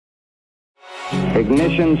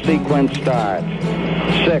Ignition sequence starts.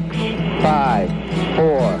 6, 5,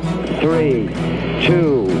 4, 3,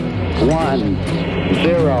 2, 1,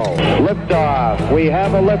 0. Liftoff. We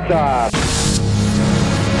have a liftoff.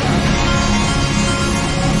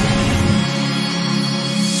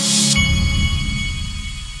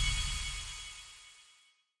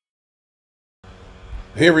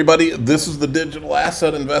 Hey everybody, this is the Digital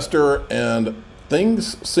Asset Investor, and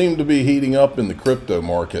things seem to be heating up in the crypto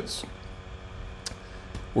markets.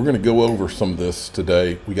 We're going to go over some of this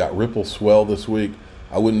today. We got Ripple swell this week.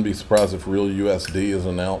 I wouldn't be surprised if real USD is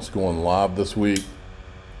announced going live this week.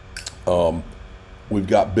 We've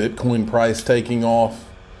got Bitcoin price taking off.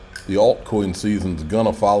 The altcoin season's going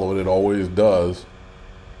to follow it. It always does.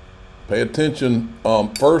 Pay attention.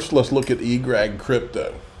 First, let's look at eGrag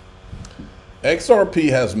Crypto. XRP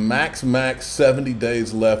has max 70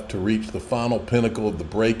 days left to reach the final pinnacle of the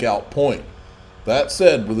breakout point. That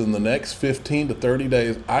said, within the next 15 to 30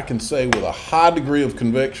 days, I can say with a high degree of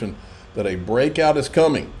conviction that a breakout is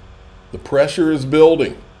coming. The pressure is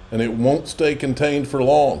building, and it won't stay contained for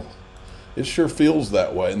long. It sure feels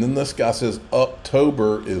that way. And then this guy says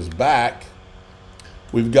October is back.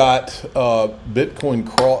 We've got Bitcoin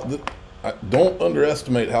cross. Don't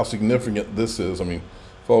underestimate how significant this is. I mean,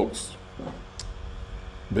 folks,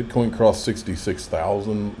 Bitcoin crossed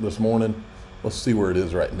 66,000 this morning. Let's see where it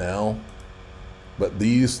is right now. But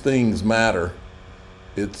these things matter.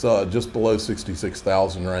 It's just below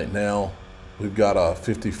 66,000 right now. We've got a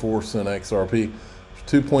 54-cent XRP.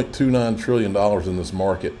 There's $2.29 trillion in this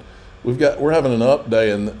market. We're having an up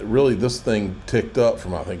day, and really this thing ticked up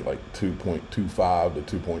from I think like 2.25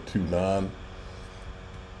 to 2.29.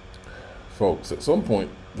 Folks, at some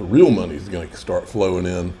point the real money is going to start flowing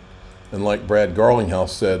in. And like Brad Garlinghouse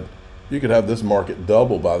said, you could have this market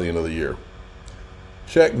double by the end of the year.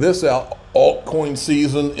 Check this out, altcoin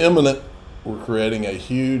season imminent. We're creating a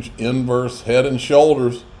huge inverse head and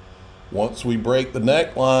shoulders. Once we break the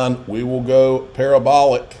neckline, we will go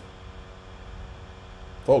parabolic.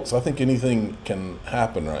 Folks, I think anything can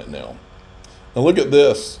happen right now. Now look at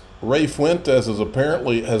this. Ray Fuentes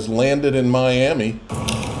has landed in Miami.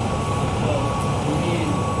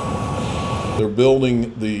 They're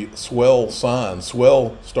building the swell sign.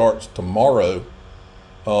 Swell starts tomorrow.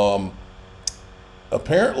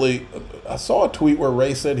 Apparently, I saw a tweet where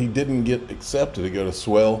Ray said he didn't get accepted to go to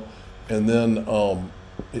swell, and then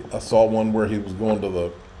I saw one where he was going to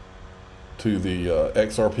the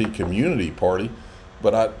XRP community party,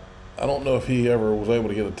 but I don't know if he ever was able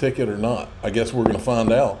to get a ticket or not. I guess we're going to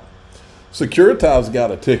find out. Securitize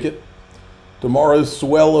got a ticket. Tomorrow's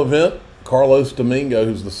swell event. Carlos Domingo,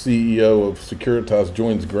 who's the CEO of Securitize,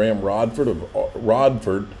 joins Graham Rodford of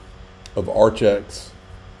Archex,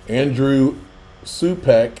 Andrew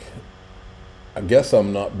Supek, I guess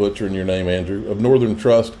I'm not butchering your name, Andrew, of Northern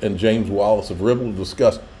Trust, and James Wallace of Ripple to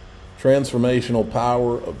discuss transformational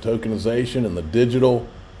power of tokenization in the digital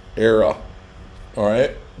era. All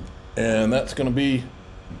right, and that's going to be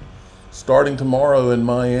starting tomorrow in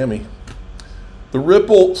Miami. The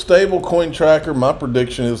Ripple stablecoin tracker, my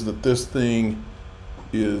prediction is that this thing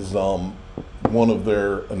is one of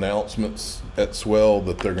their announcements at swell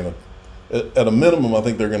that they're going to, at a minimum, I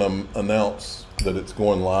think they're going to announce that it's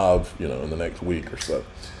going live, in the next week or so.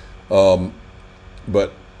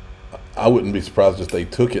 But I wouldn't be surprised if they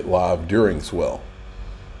took it live during swell.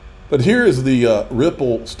 But here is the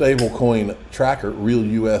Ripple stablecoin tracker, real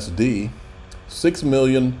USD. 6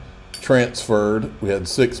 million transferred. We had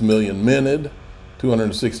 6 million minted.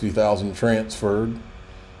 260,000 transferred.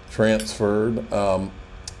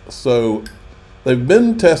 So they've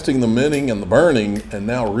been testing the minting and the burning, and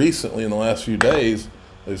now recently in the last few days,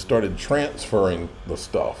 they've started transferring the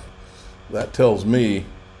stuff. That tells me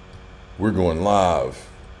we're going live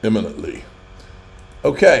imminently.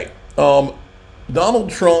 Okay,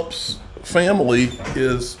 Donald Trump's family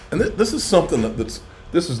is, and this is something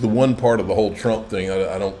this is the one part of the whole Trump thing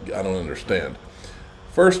I don't understand.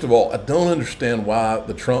 First of all, I don't understand why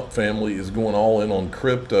the Trump family is going all in on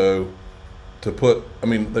crypto to put, I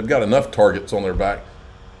mean, they've got enough targets on their back.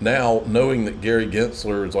 Now, knowing that Gary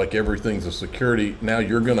Gensler is like everything's a security, now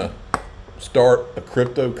you're going to start a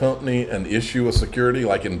crypto company and issue a security,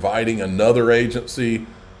 like inviting another agency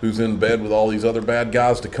who's in bed with all these other bad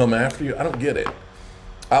guys to come after you. I don't get it.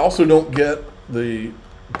 I also don't get the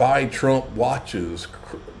buy Trump watches,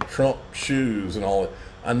 Trump shoes and all that.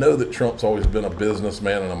 I know that Trump's always been a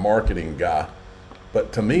businessman and a marketing guy,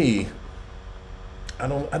 but to me, I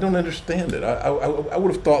don't understand it. I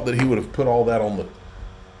would have thought that he would have put all that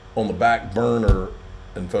on the back burner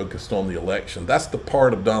and focused on the election. That's the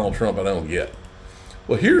part of Donald Trump I don't get.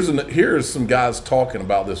 Well, here's some guys talking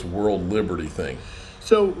about this world liberty thing.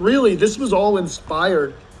 So really, this was all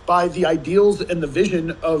inspired by the ideals and the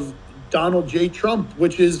vision of Donald J. Trump,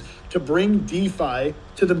 which is to bring DeFi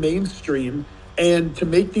to the mainstream and to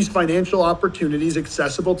make these financial opportunities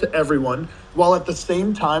accessible to everyone, while at the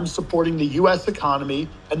same time supporting the U.S. economy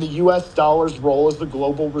and the U.S. dollar's role as the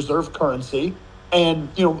global reserve currency. And,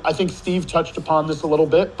 I think Steve touched upon this a little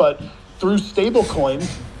bit, but through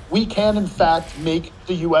stablecoins, we can, in fact, make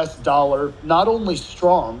the U.S. dollar not only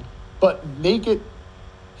strong, but make it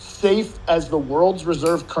safe as the world's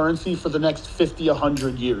reserve currency for the next 50,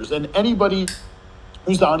 100 years. And anybody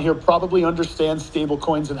who's on here probably understands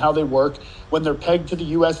stablecoins and how they work. When they're pegged to the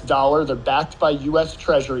U.S. dollar, they're backed by U.S.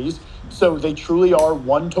 treasuries. So they truly are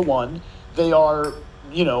one-to-one. They are,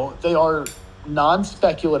 they are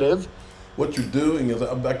non-speculative. What you're doing is,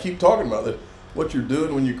 I keep talking about that. What you're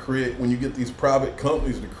doing when you get these private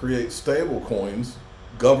companies to create stable coins,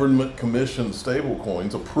 government commissioned stable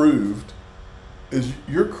coins approved, is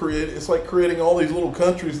it's like creating all these little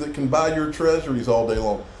countries that can buy your treasuries all day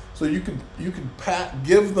long. So you could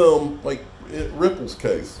give them, like in Ripple's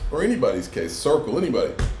case or anybody's case, Circle,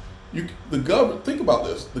 anybody. The government, think about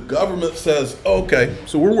this. The government says, okay,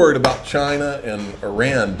 so we're worried about China and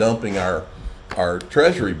Iran dumping our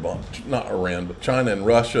treasury bonds, not Iran, but China and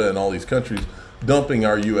Russia and all these countries dumping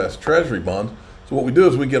our U.S. treasury bonds. So what we do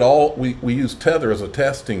is we use Tether as a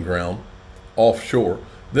testing ground offshore.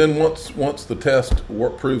 Then once the test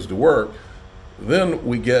proves to work, then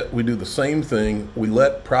we do the same thing. We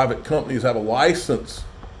let private companies have a license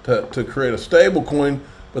to create a stable coin,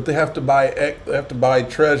 but they have to buy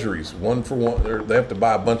treasuries, one for one. They have to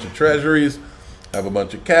buy a bunch of treasuries, have a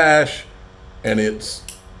bunch of cash, and it's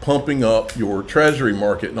pumping up your treasury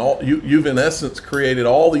market. And you've in essence created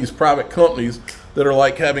all these private companies that are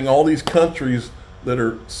like having all these countries that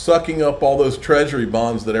are sucking up all those treasury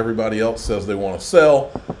bonds that everybody else says they want to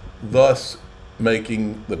sell, thus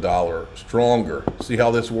making the dollar stronger. See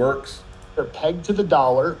how this works? They're pegged to the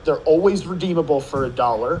dollar. They're always redeemable for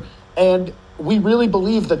 $1. And we really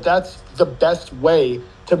believe that that's the best way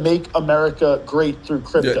to make America great through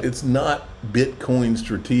crypto. Yeah, it's not Bitcoin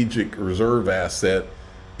strategic reserve asset.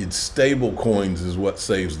 It's stable coins is what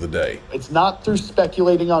saves the day. It's not through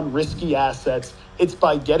speculating on risky assets. It's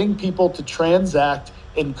by getting people to transact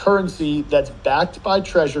in currency that's backed by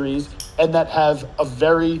treasuries and that have a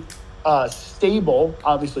very stable,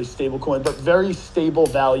 obviously stable coin, but very stable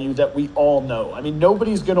value that we all know. I mean,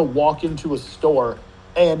 nobody's going to walk into a store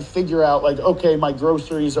and figure out like, okay, my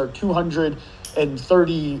groceries are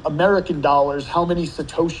 230 American dollars. How many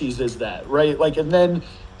Satoshis is that, right? Like, and then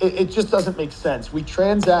it just doesn't make sense. We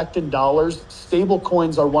transact in dollars. Stable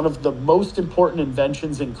coins are one of the most important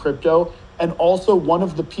inventions in crypto, and also one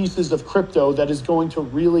of the pieces of crypto that is going to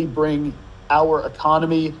really bring our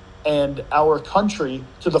economy and our country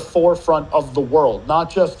to the forefront of the world, not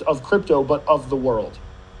just of crypto, but of the world.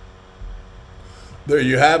 There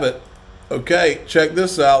you have it. Okay, check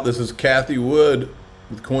this out. This is Kathy Wood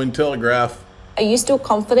with Cointelegraph. Are you still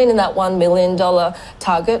confident in that $1 million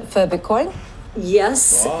target for Bitcoin?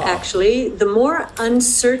 Yes, actually, the more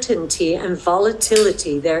uncertainty and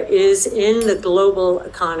volatility there is in the global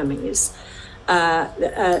economies,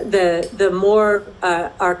 the more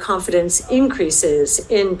our confidence increases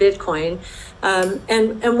in Bitcoin.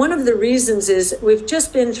 And one of the reasons is we've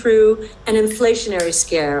just been through an inflationary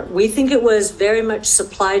scare. We think it was very much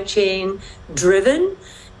supply chain driven,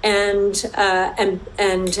 and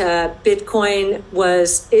Bitcoin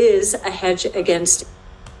is a hedge against.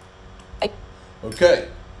 Okay,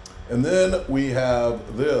 and then we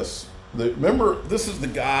have this. Remember, this is the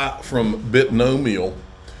guy from Bitnomial,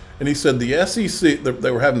 and he said the SEC, they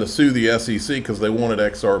were having to sue the SEC because they wanted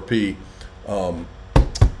XRP, drawing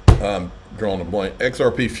a blank,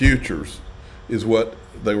 XRP futures is what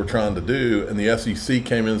they were trying to do, and the SEC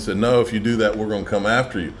came in and said, no, if you do that, we're going to come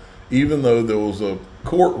after you, even though there was a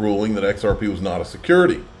court ruling that XRP was not a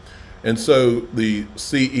security. And so the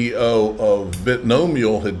CEO of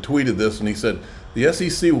Bitnomial had tweeted this, and he said, the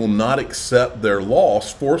SEC will not accept their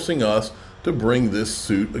loss, forcing us to bring this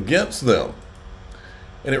suit against them.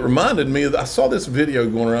 And it reminded me, I saw this video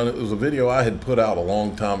going around. It was a video I had put out a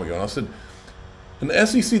long time ago. And I said, an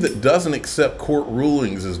SEC that doesn't accept court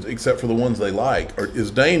rulings, except for the ones they like, is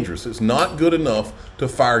dangerous. It's not good enough to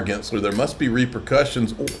fire Gensler. There must be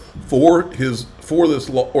repercussions for this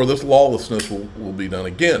law, or this lawlessness will be done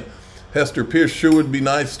again. Hester Pierce sure would be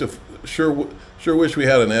nice to, sure wish we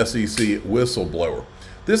had an SEC whistleblower.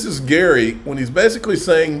 This is Gary, when he's basically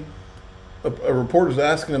saying, a reporter's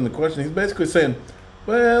asking him the question, he's basically saying,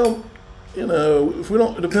 well, if we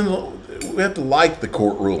don't, it depends on, we have to like the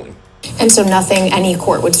court ruling. And so nothing any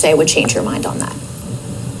court would say would change your mind on that.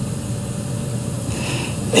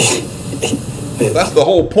 That's the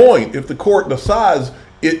whole point. If the court decides,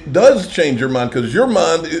 it does change your mind, because your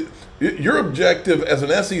mind, your objective as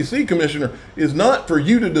an SEC commissioner is not for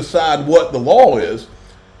you to decide what the law is.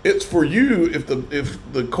 It's for you, if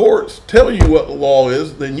the courts tell you what the law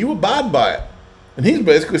is, then you abide by it. And he's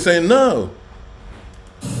basically saying no.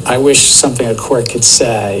 I wish something a court could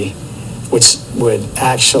say which would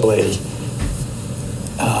actually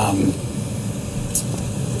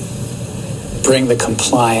bring the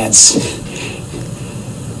compliance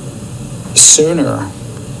sooner.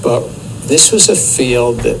 But this was a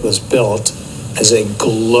field that was built as a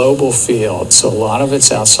global field, so a lot of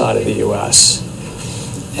it's outside of the U.S.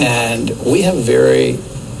 And we have very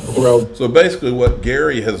So basically what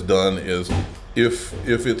Gary has done is, if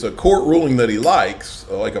it's a court ruling that he likes,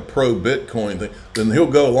 like a pro-Bitcoin thing, then he'll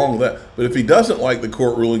go along with that. But if he doesn't like the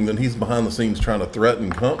court ruling, then he's behind the scenes trying to threaten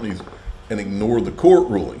companies and ignore the court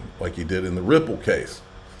ruling, like he did in the Ripple case.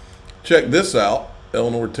 Check this out.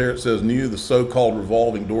 Eleanor Terrett says, the so-called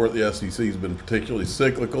revolving door at the SEC has been particularly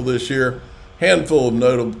cyclical this year. Handful of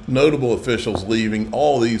notable officials leaving.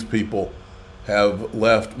 All these people have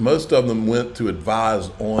left. Most of them went to advise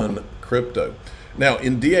on crypto. Now,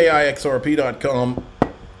 in DAIXRP.com,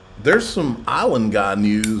 there's some island guy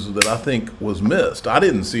news that I think was missed. I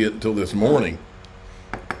didn't see it until this morning,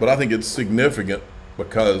 but I think it's significant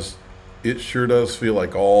because it sure does feel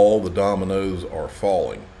like all the dominoes are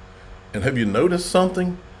falling. And have you noticed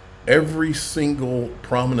something? Every single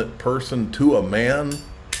prominent person, to a man,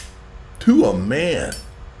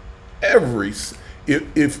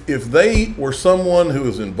 if they were someone who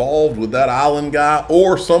was involved with that island guy,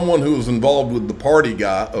 or someone who was involved with the party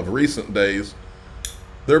guy of recent days,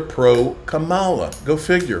 they're pro Kamala. Go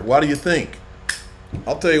figure. Why do you think?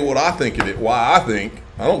 I'll tell you what I think of it. Why I think.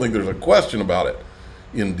 I don't think there's a question about it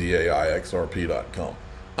in DAIXRP.com.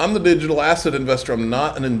 I'm the digital asset investor. I'm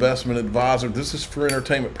not an investment advisor. This is for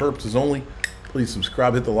entertainment purposes only. Please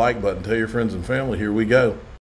subscribe, hit the like button, tell your friends and family. Here we go.